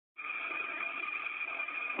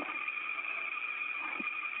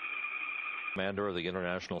Commander of the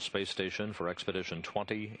International Space Station for Expedition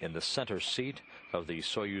 20 in the center seat of the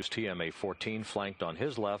Soyuz TMA-14, flanked on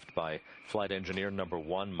his left by Flight Engineer number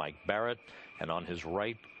 1 Mike Barrett, and on his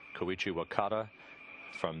right Koichi Wakata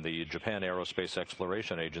from the Japan Aerospace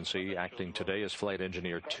Exploration Agency, acting today as Flight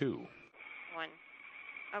Engineer 2. 1.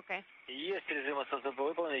 Okay.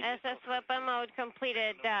 SSWP mode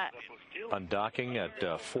completed. Undocking at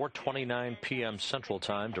 4:29 p.m. Central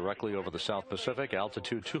Time, directly over the South Pacific,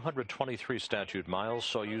 altitude 223 statute miles,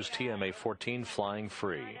 Soyuz TMA-14 flying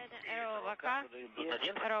free. Waka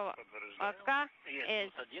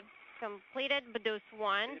is completed. Boost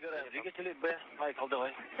 1.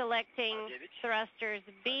 Selecting thrusters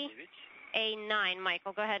B, A9.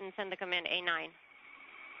 Michael, go ahead and send the command A9.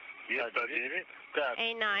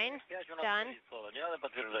 A9, done.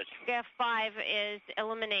 F5 is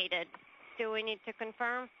eliminated. Do we need to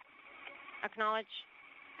confirm? Acknowledge?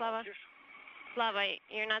 Slava? Slava,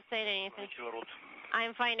 you're not saying anything.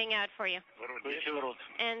 I'm finding out for you.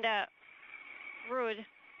 And Rude,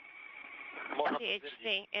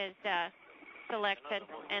 THC is selected,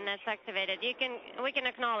 and that's activated. We can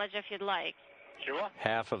acknowledge if you'd like.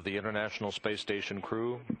 Half of the International Space Station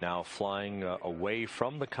crew now flying away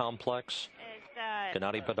from the complex.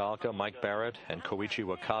 Gennady Padalka, Mike Barrett, and Koichi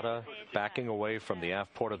Wakata backing away from the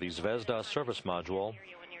aft port of the Zvezda service module.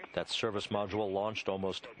 That service module launched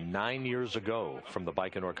almost 9 years ago from the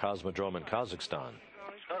Baikonur Cosmodrome in Kazakhstan.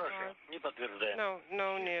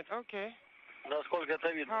 No need. Okay.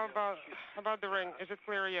 How about the ring? Is it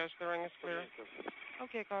clear? Yes, the ring is clear.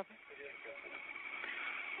 Okay, copy.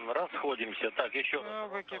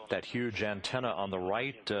 That huge antenna on the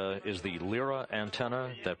right is the Lyra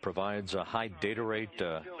antenna that provides a high data rate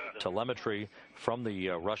telemetry from the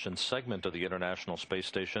Russian segment of the International Space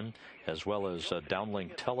Station, as well as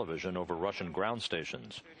downlink television over Russian ground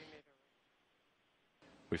stations.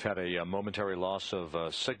 We've had a momentary loss of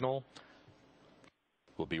signal.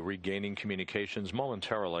 We'll be regaining communications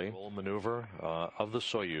momentarily. Roll maneuver of the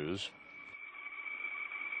Soyuz.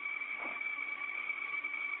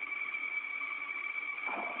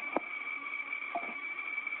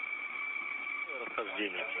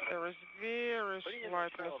 There is very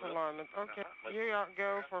slight misalignment. Okay, you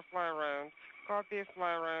go for fly around. Copy,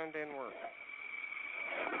 fly around inward.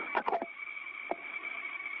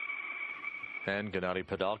 And Gennady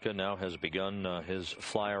Padalka now has begun his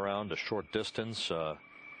fly around a short distance.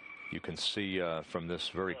 You can see from this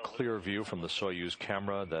very clear view from the Soyuz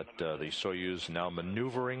camera that the Soyuz now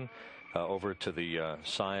maneuvering over to the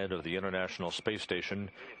side of the International Space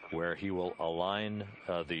Station, where he will align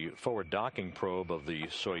the forward docking probe of the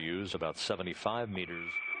Soyuz about 75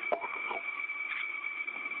 meters.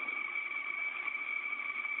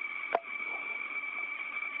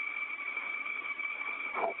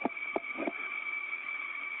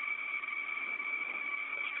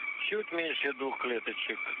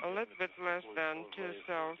 A little bit less than 2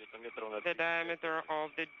 cells, the diameter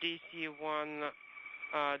of the DC-1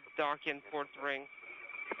 docking port ring.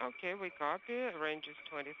 Okay, we copy. Range is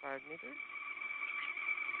 25 meters.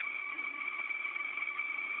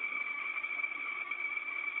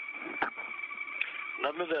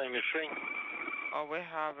 We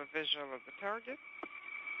have a visual of the target.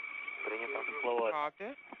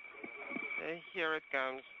 Copy. Here it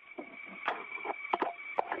comes.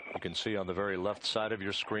 You can see on the very left side of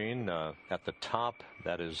your screen, at the top,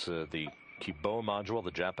 that is the Kibo module,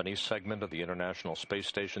 the Japanese segment of the International Space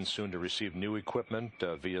Station, soon to receive new equipment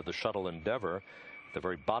via the shuttle Endeavour. The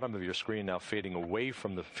very bottom of your screen, now fading away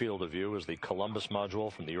from the field of view, is the Columbus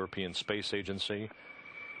module from the European Space Agency.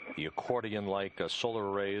 The accordion-like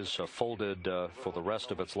solar arrays folded for the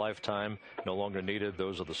rest of its lifetime, no longer needed.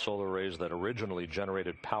 Those are the solar arrays that originally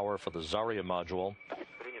generated power for the Zarya module.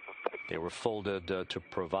 They were folded to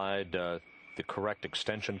provide the correct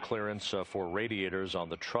extension clearance for radiators on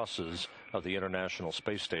the trusses of the International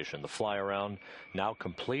Space Station. The fly-around now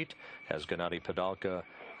complete as Gennady Padalka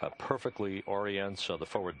perfectly orients the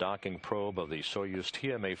forward docking probe of the Soyuz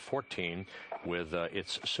TMA-14 with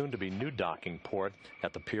its soon-to-be new docking port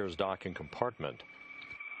at the Pirs docking compartment.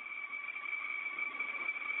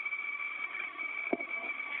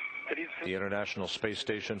 The International Space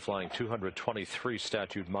Station flying 223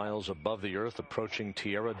 statute miles above the Earth, approaching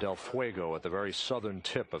Tierra del Fuego at the very southern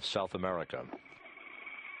tip of South America.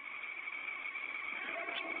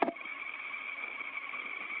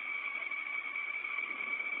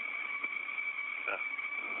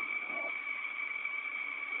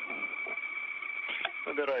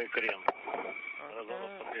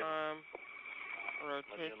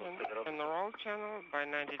 Rotating in the roll channel by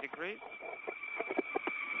 90 degrees.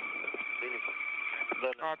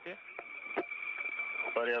 Copy.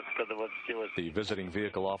 The visiting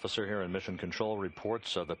vehicle officer here in Mission Control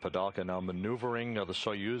reports the Padalka now maneuvering the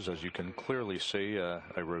Soyuz, as you can clearly see, a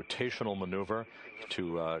rotational maneuver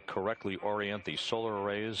to correctly orient the solar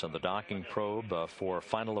arrays and the docking probe for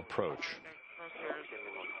final approach.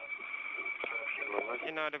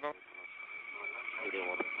 Inaudible.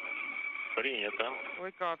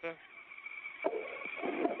 We copy.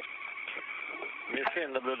 We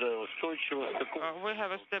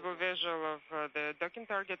have a stable visual of the docking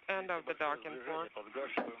target and of the docking port.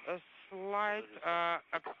 A slight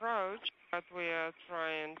approach, but we are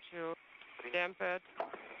trying to dampen it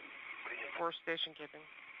for station keeping.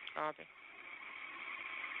 Copy.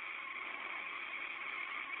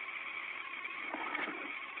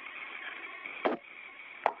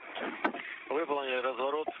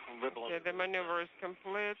 Okay, the maneuver is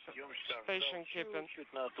complete. Station keeping.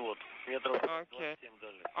 Okay.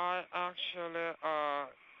 I actually,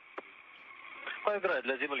 but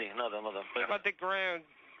the ground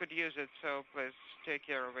could use it, so please take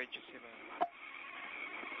care of HC.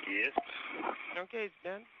 Yes. Okay, it's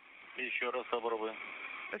done.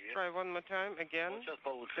 Let's try one more time again.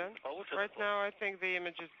 Done. Right now, I think the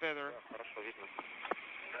image is better.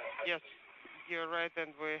 Yes. You're right,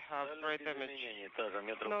 and we have right image.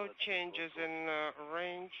 No changes in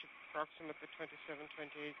range, approximately 27-28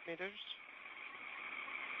 meters.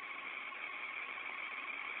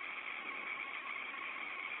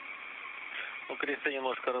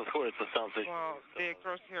 Wow, the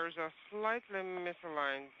crosshairs are slightly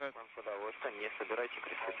misaligned, but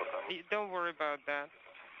don't worry about that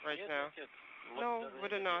right now. No, we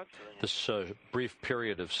do not. This brief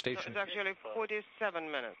period of station... So it's actually 47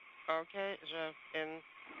 minutes. Okay, in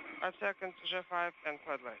 5 seconds, G5 and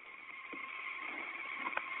floodlight.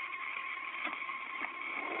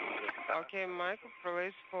 Okay, Michael,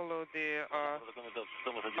 please follow the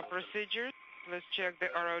procedures. Let's check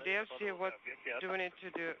the RODF, see what do we need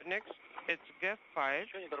to do next. It's G5.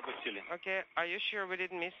 Okay, are you sure we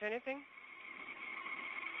didn't miss anything?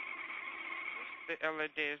 The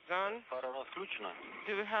LED is on.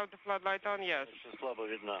 Do we have the floodlight on? Yes.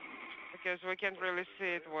 Because we can't really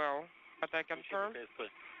see it well, but I confirm.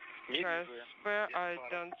 I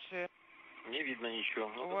don't see.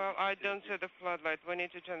 Well, I don't see the floodlight. We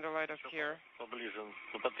need to turn the light off here.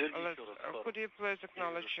 Could you please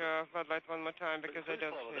acknowledge floodlight one more time, because I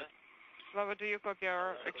don't see it. Slava, do you copy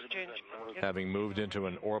our exchange? Yes. Having moved into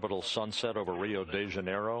an orbital sunset over Rio de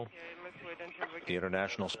Janeiro, the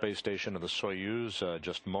International Space Station of the Soyuz,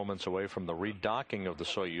 just moments away from the redocking of the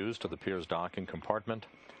Soyuz to the Pirs docking compartment.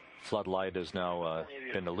 Floodlight has now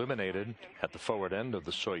been illuminated at the forward end of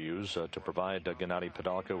the Soyuz to provide Gennady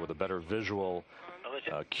Padalka with a better visual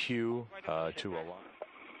cue to align.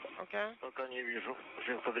 Okay. Wait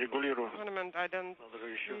a minute, I don't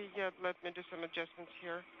see yet. Let me do some adjustments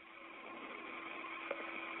here.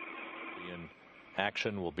 In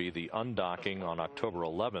action will be the undocking on October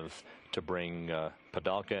 11th to bring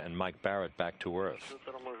Padalka and Mike Barrett back to Earth.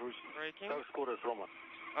 Breaking.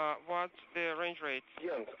 What's the range rate?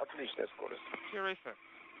 Terrific.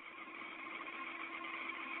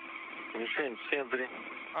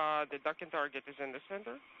 The docking target is in the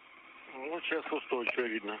center.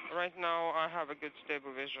 Right now, I have a good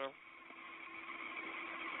stable visual.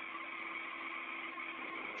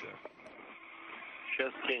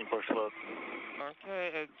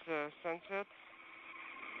 Okay, it's sunset.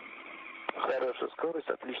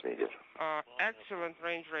 Excellent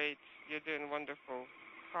range rate. You're doing wonderful.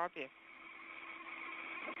 Copy.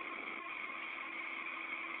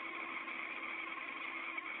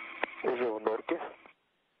 Okay.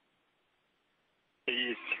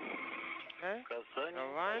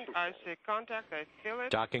 Aligned. I see contact. I feel it.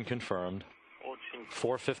 Docking confirmed.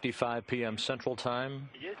 4:55 p.m. Central Time.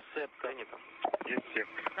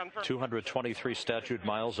 223 statute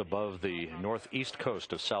miles above the northeast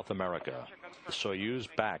coast of South America. The Soyuz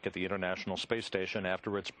back at the International Space Station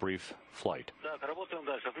after its brief flight. Okay,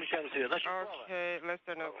 let's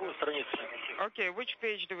turn it. Okay, which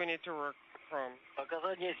page do we need to work from?